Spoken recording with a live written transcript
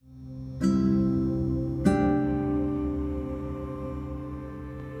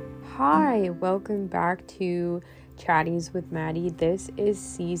Hi, welcome back to Chatties with Maddie. This is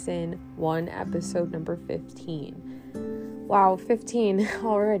season 1, episode number 15. Wow, 15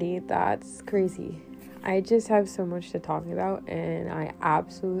 already. That's crazy. I just have so much to talk about, and I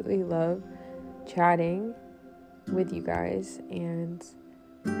absolutely love chatting with you guys. And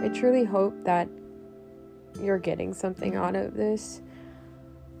I truly hope that you're getting something out of this.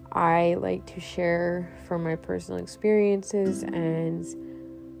 I like to share from my personal experiences and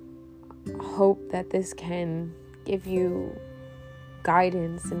hope that this can give you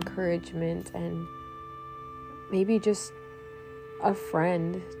guidance, encouragement, and maybe just a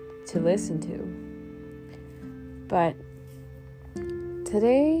friend to listen to. But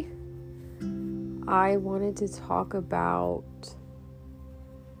today I wanted to talk about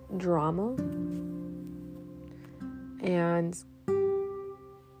drama and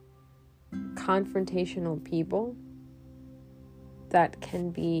confrontational people that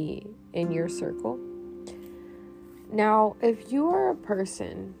can be in your circle. Now, if you are a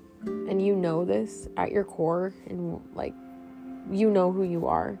person and you know this at your core and you know who you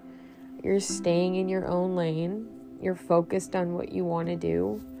are, you're staying in your own lane, you're focused on what you want to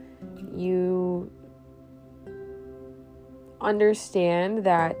do, you understand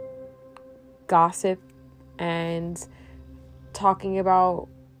that gossip and talking about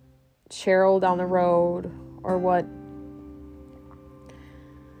Cheryl down the road or what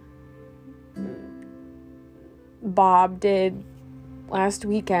Bob did last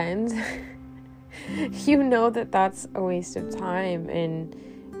weekend, you know that that's a waste of time, and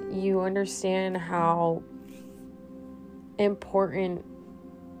you understand how important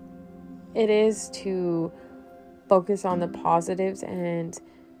it is to focus on the positives, and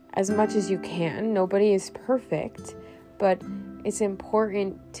as much as you can. Nobody is perfect, but it's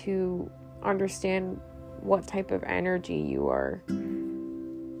important to understand what type of energy you are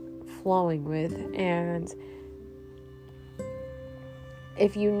flowing with. And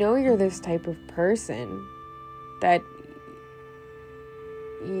if you know you're this type of person that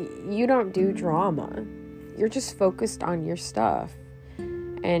you don't do drama, you're just focused on your stuff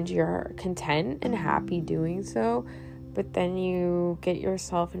and you're content and happy doing so, but then you get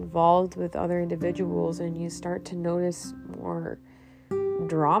yourself involved with other individuals and you start to notice more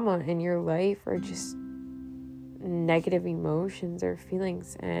drama in your life or just negative emotions or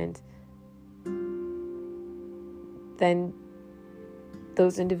feelings, and then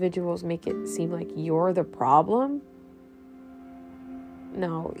those individuals make it seem like you're the problem.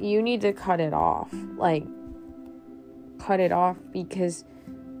 No, you need to cut it off. Cut it off, because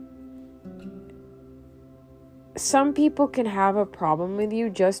some people can have a problem with you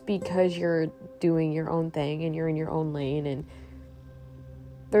just because you're doing your own thing and you're in your own lane, and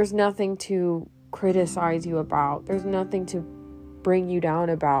there's nothing to criticize you about. There's nothing to bring you down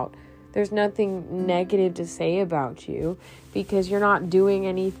about. There's nothing negative to say about you because you're not doing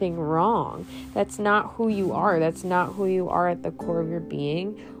anything wrong. That's not who you are. That's not who you are at the core of your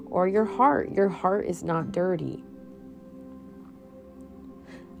being or your heart. Your heart is not dirty.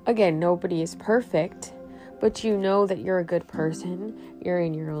 Again, nobody is perfect, but you know that you're a good person. You're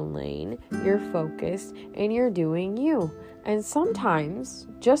in your own lane. You're focused and you're doing you. And sometimes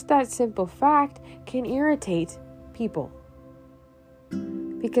just that simple fact can irritate people,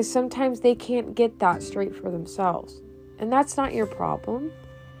 because sometimes they can't get that straight for themselves. And that's not your problem.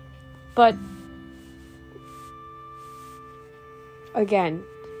 But again,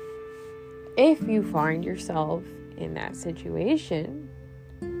 if you find yourself in that situation,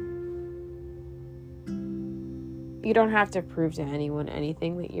 you don't have to prove to anyone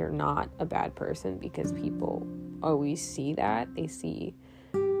anything that you're not a bad person, because people always see that. They see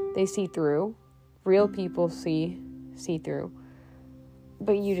through. Real people see through.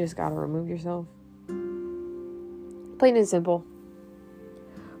 But you just gotta remove yourself. Plain and simple.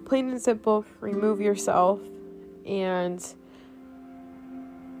 Plain and simple. Remove yourself and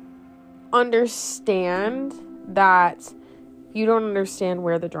understand that you don't understand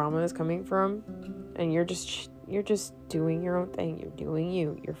where the drama is coming from, and you're just doing your own thing. You're doing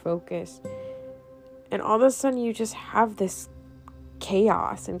you. You're focused. And all of a sudden you just have this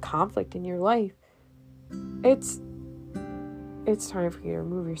chaos and conflict in your life. It's time for you to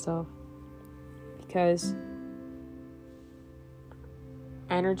remove yourself, because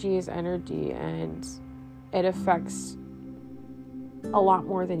energy is energy and it affects a lot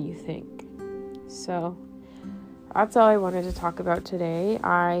more than you think. So that's all I wanted to talk about today.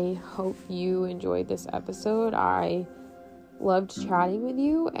 I hope you enjoyed this episode. I loved chatting with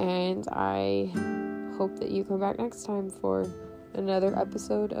you, and I hope that you come back next time for another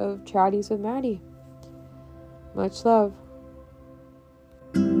episode of Chatties with Maddie. Much love.